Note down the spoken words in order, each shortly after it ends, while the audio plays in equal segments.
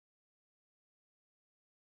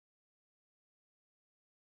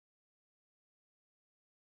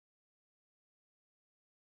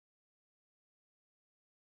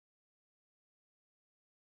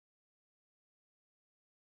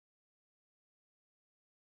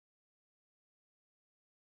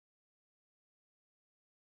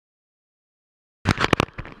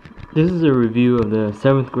This is a review of the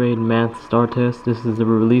 7th grade math STAAR test. This is the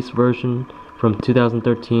release version from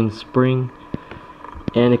 2013 spring,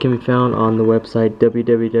 and it can be found on the website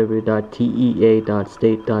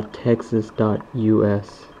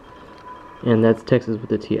www.tea.state.texas.us, and that's Texas with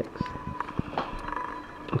a TX.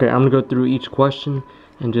 Okay, I'm going to go through each question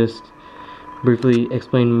and just briefly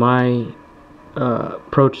explain my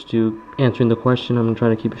approach to answering the question. I'm going to try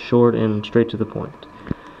to keep it short and straight to the point.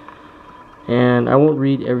 And I won't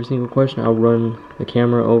read every single question. I'll run the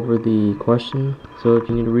camera over the question. So if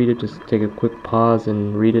you need to read it, just take a quick pause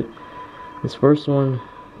and read it. This first one,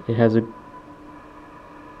 it has a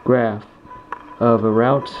graph of a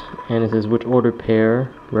route, and it says which ordered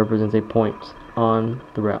pair represents a point on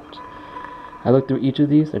the route. I look through each of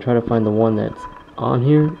these. I try to find the one that's on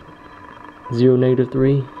here. 0,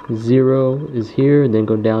 -3. 0 is here, then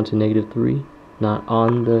go down to -3. Not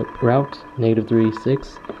on the route. -3,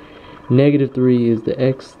 6. -3 is the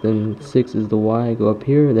X, then 6 is the Y. Go up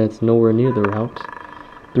here, that's nowhere near the route.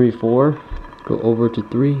 3, 4, go over to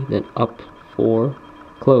 3, then up 4,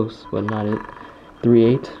 close, but not it. 3,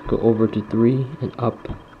 8, go over to 3, and up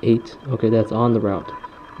 8. Okay, that's on the route.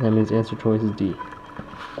 That means answer choice is D.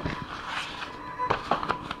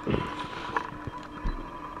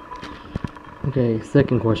 Okay,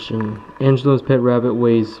 second question. Angelo's pet rabbit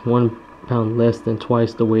weighs 1 pound less than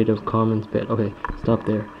twice the weight of Carmen's pet. Okay, stop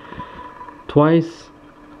there. Twice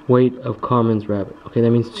weight of Carmen's rabbit. Okay,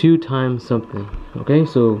 that means 2 times something. Okay,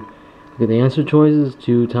 so look at the answer choices.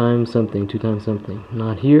 2 times something, 2 times something.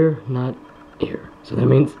 Not here, not here. So that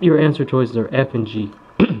means your answer choices are F and G.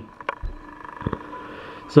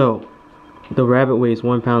 So the rabbit weighs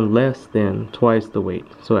 1 pound less than twice the weight.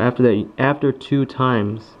 So after that, after 2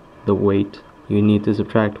 times the weight, you need to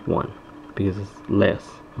subtract 1 because it's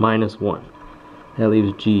less. -1. That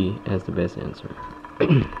leaves G as the best answer.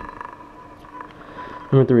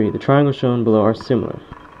 Number 3, the triangles shown below are similar.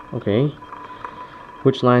 Okay.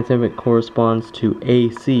 Which line segment corresponds to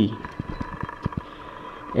AC?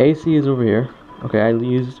 AC is over here. Okay, I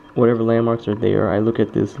use whatever landmarks are there. I look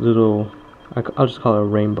at this little, I'll just call it a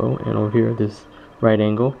rainbow, and over here this right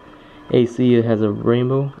angle. AC, it has a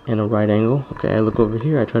rainbow and a right angle. Okay, I look over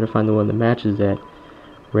here, I try to find the one that matches that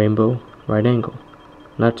rainbow right angle.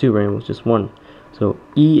 Not 2 rainbows, just 1. So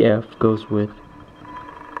EF goes with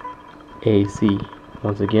AC.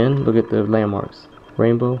 Once again, look at the landmarks.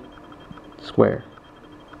 Rainbow, square.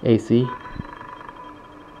 AC,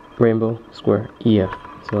 rainbow, square. EF.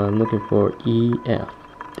 So I'm looking for EF.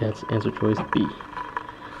 That's answer choice B.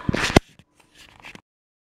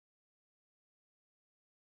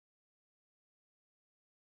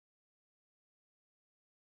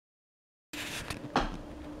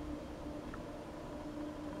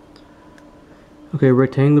 Okay,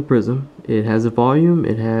 rectangular prism. It has a volume,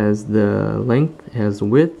 it has the length, it has the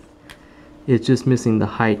width. It's just missing the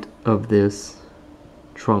height of this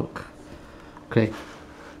trunk. Okay.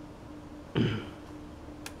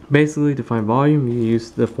 Basically, to find volume, you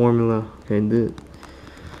use the formula. Okay, the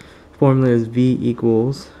formula is V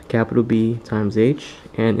equals capital B times H.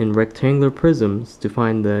 And in rectangular prisms, to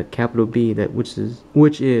find the capital B, which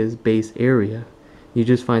is base area, you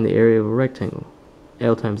just find the area of a rectangle,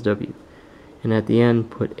 L times W. And at the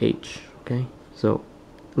end, put H. Okay, so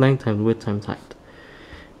length times width times height.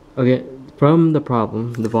 Okay, from the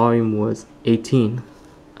problem, the volume was 18.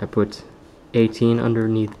 I put 18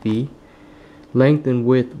 underneath V. Length and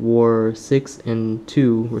width were 6 and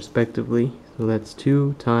 2 respectively, so that's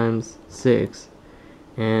 2 times 6.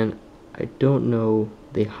 And I don't know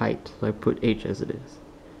the height, so I put H as it is.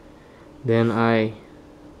 Then I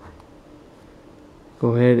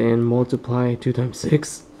go ahead and multiply 2 times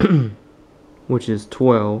 6. Which is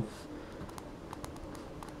 12,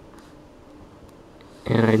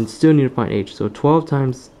 and I still need to find H, so 12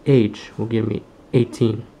 times H will give me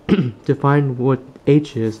 18. To find what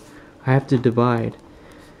H is, I have to divide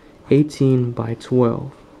 18 by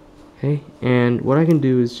 12. Okay, and what I can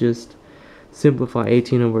do is just simplify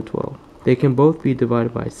 18 over 12. They can both be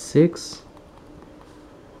divided by 6,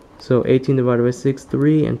 so 18 divided by 6,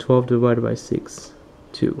 3, and 12 divided by 6,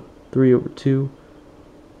 2. 3 over 2,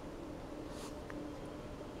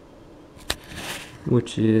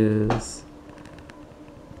 which is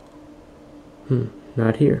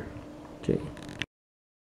not here. J.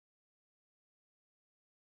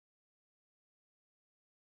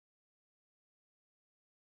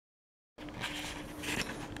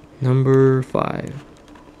 Number 5.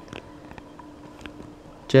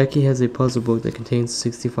 Jackie has a puzzle book that contains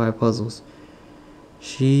 65 puzzles.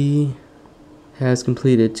 She has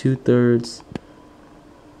completed 2/3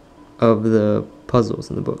 of the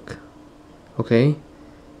puzzles in the book. Okay?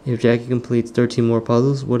 If Jackie completes 13 more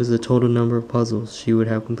puzzles, what is the total number of puzzles she would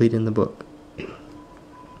have completed in the book?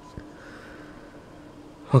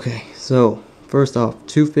 Okay, so first off,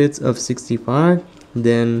 2/5 of 65,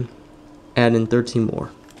 then add in 13 more.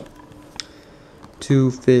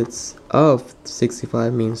 2/5 of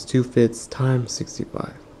 65 means 2/5 times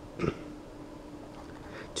 65.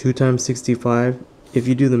 2 times 65, if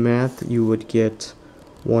you do the math, you would get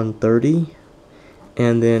 130.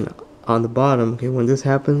 And then on the bottom, okay, when this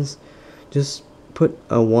happens, just put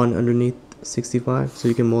a 1 underneath 65 so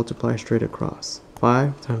you can multiply straight across.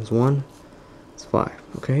 5 times 1 is 5,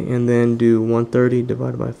 okay? And then do 130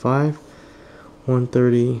 divided by 5.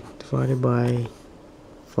 130 divided by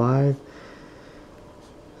 5.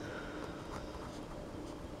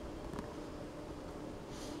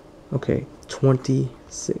 Okay,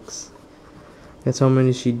 26. That's how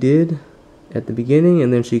many she did at the beginning,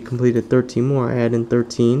 and then she completed 13 more. I add in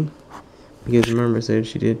 13 because remember I said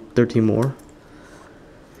she did 13 more.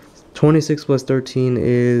 26 plus 13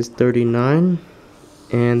 is 39,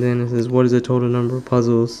 and then it says what is the total number of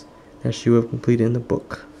puzzles that she would have completed in the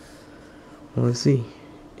book. Well, let's see.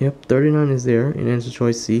 Yep, 39 is there in answer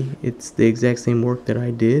choice C. It's the exact same work that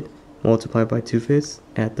I did, multiplied by 2/5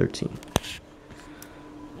 at 13.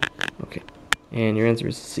 Okay, and your answer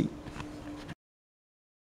is C.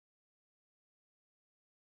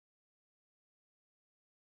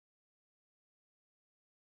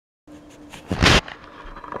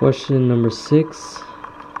 Question number 6.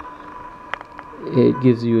 It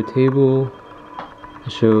gives you a table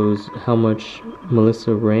that shows how much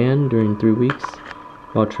Melissa ran during 3 weeks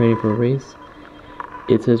while training for a race.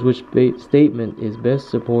 It says which statement is best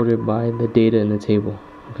supported by the data in the table.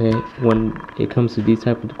 Okay, when it comes to these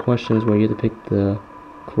type of questions where you have to pick the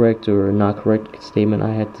correct or not correct statement,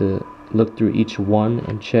 I had to look through each one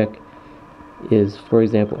and check is, for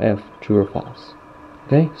example, F true or false.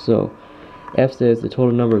 Okay, so F says the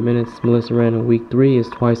total number of minutes Melissa ran in week 3 is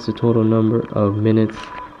twice the total number of minutes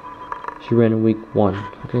she ran in week 1.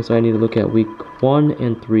 Okay, so I need to look at week 1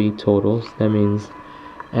 and 3 totals. That means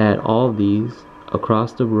add all of these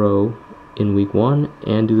across the row in week 1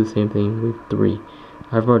 and do the same thing in week 3.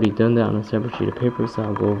 I've already done that on a separate sheet of paper, so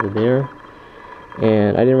I'll go over there.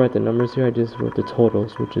 And I didn't write the numbers here, I just wrote the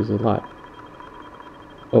totals, which is a lot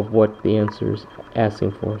of what the answer is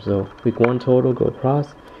asking for. So week 1 total, go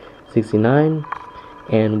across, 69,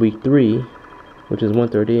 and week 3, which is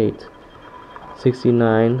 138,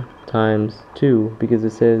 69 times 2, because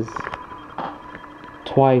it says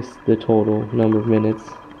twice the total number of minutes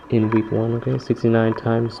in week 1. Okay, 69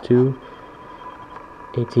 times 2,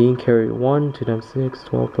 18, carry 1, 2 times 6,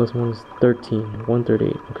 12 plus 1 is 13,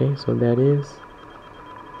 138. Okay, so that is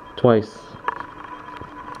twice.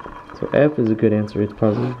 So F is a good answer. It's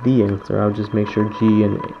probably the answer. I'll just make sure G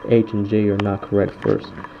and H and J are not correct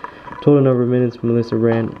first. Total number of minutes Melissa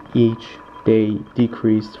ran each day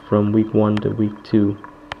decreased from week 1 to week 2.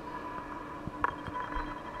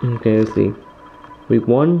 Okay, let's see. Week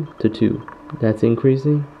 1 to 2. That's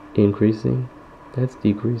increasing, increasing. That's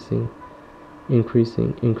decreasing,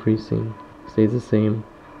 increasing, increasing. Stays the same,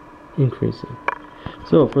 increasing.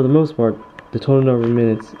 So for the most part, the total number of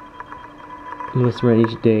minutes Melissa ran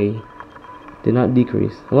each day did not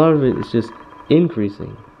decrease. A lot of it is just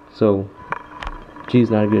increasing. So G is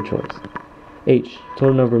not a good choice. H,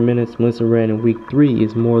 total number of minutes Melissa ran in week 3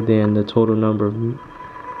 is more than the total number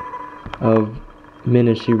of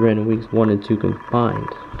minutes she ran in weeks 1 and 2 combined.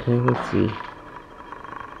 Okay, let's see.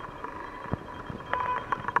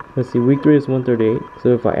 Week 3 is 138. So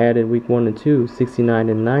if I added week 1 and 2, 69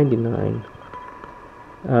 and 99,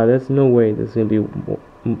 that's no way this is going to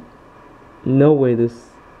be, no way this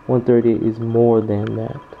 138 is more than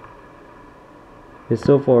that. Because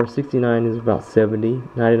so far 69 is about 70,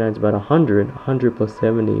 99 is about 100, 100 plus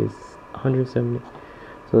 70 is 170.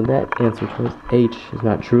 So that answer choice H is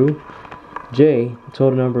not true. J,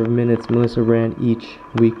 total number of minutes Melissa ran each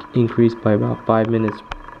week increased by about 5 minutes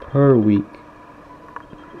per week.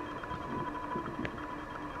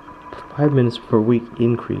 5 minutes per week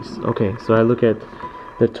increase. Okay, so I look at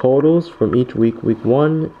the totals from each week, week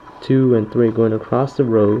 1, 2, and 3 going across the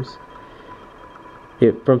rows.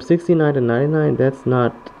 From 69 to 99, that's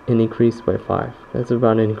not an increase by 5. That's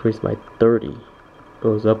about an increase by 30.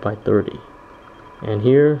 Goes up by 30. And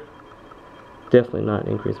here, definitely not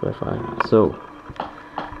an increase by 5. So,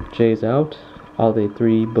 J is out. All the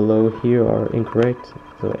 3 below here are incorrect.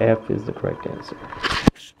 So F is the correct answer.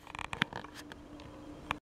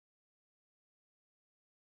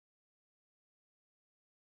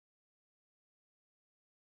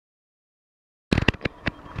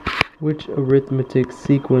 Which arithmetic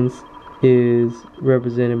sequence is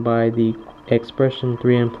represented by the expression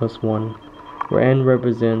 3n plus 1, where n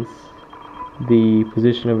represents the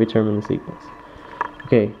position of a term in the sequence.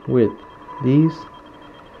 Okay, with these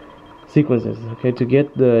sequences, okay, to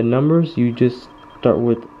get the numbers, you just start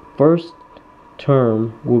with first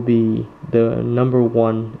term will be the number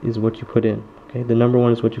 1 is what you put in. Okay, the number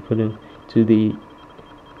 1 is what you put in to the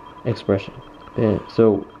expression.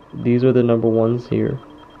 So these are the number 1s here.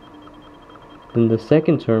 Then the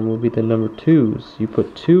second term will be the number 2s. You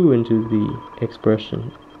put 2 into the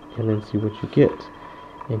expression and then see what you get.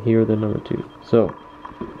 And here are the number 2. So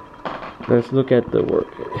let's look at the work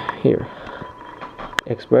here.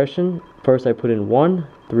 Expression, first I put in 1.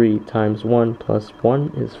 3 times 1 plus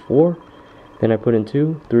 1 is 4. Then I put in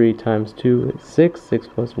 2. 3 times 2 is 6. 6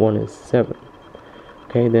 plus 1 is 7.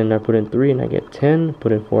 Okay, then I put in 3 and I get 10.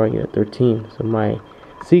 Put in 4, I get 13. So my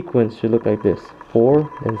sequence should look like this: 4,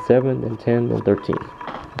 then 7, then 10, then 13.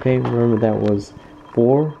 Okay, remember that was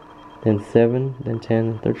 4, then 7, then 10,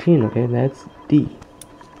 and 13. Okay, that's D.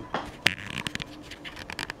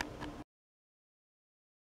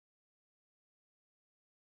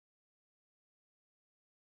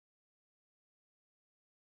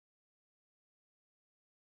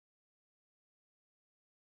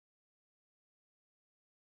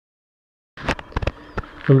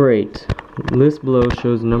 Number 8. List below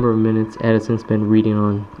shows the number of minutes Addison spent reading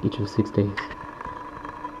on each of 6 days.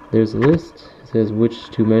 There's a list. It says which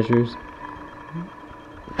two measures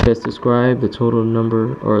best describe the total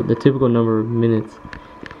number or the typical number of minutes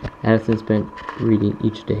Addison spent reading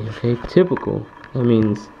each day. Okay, typical, that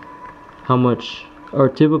means how much, or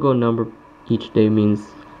typical number each day means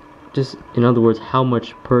just, in other words, how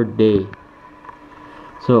much per day.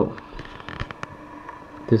 So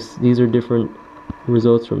these are different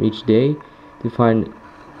results from each day. To find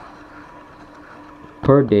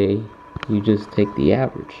per day, you just take the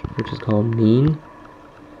average, which is called mean,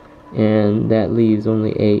 and that leaves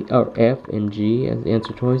only F and G as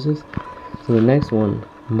answer choices. So the next one,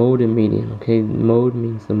 mode and median. Okay, mode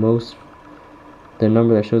means the most, the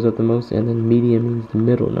number that shows up the most, and then median means the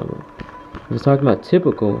middle number. If it's talking about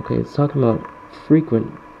typical, okay, it's talking about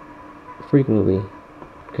frequently.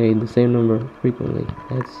 Okay, the same number frequently.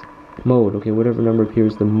 That's mode. Okay, whatever number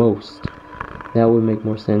appears the most. That would make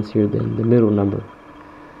more sense here than the middle number.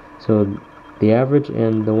 So the average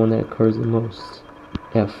and the one that occurs the most,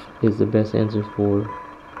 F, is the best answer for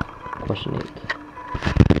question 8.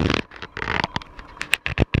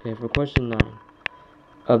 Okay, for question 9.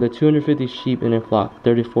 Of the 250 sheep in a flock,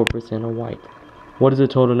 34% are white. What is the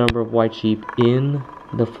total number of white sheep in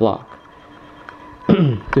the flock?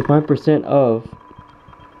 To find percent of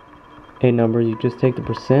a number, you just take the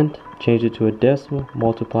percent, change it to a decimal,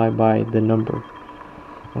 multiply by the number.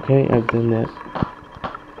 Okay, I've done that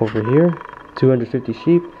over here. 250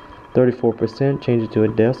 sheep, 34%, change it to a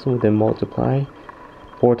decimal, then multiply.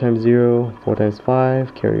 4 times 0, 4 times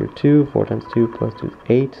 5, carrier 2, 4 times 2 plus 2 is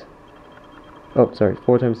 8. Oh, sorry,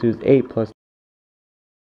 4 times 2 is 8 plus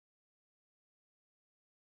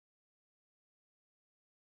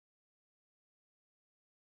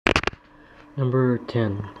Number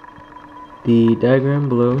 10. The diagram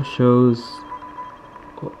below shows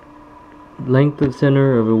length of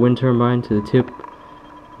center of a wind turbine to the tip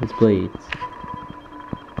of its blades.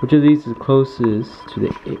 Which of these is closest to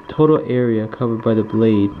the total area covered by the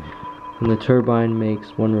blade when the turbine makes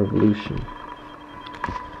one revolution?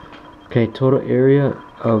 Okay, total area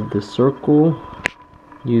of the circle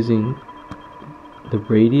using the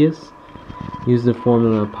radius. Use the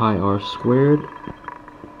formula pi r squared.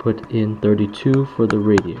 Put in 32 for the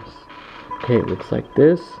radius. Okay, it looks like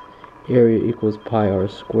this. Area equals pi r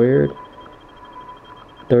squared.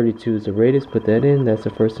 32 is the radius. Put that in. That's the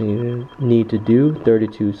first thing you need to do.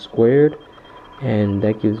 32 squared. And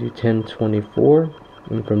that gives you 1024.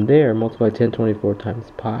 And from there, multiply 1024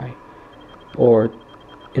 times pi. Or,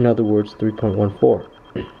 in other words, 3.14.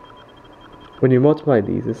 When you multiply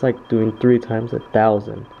these, it's like doing 3 times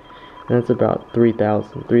 1,000. And that's about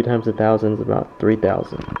 3,000. 3 times 1,000 is about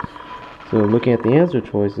 3,000. So looking at the answer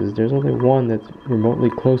choices, there's only one that's remotely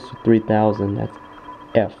close to 3,000. That's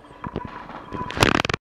F.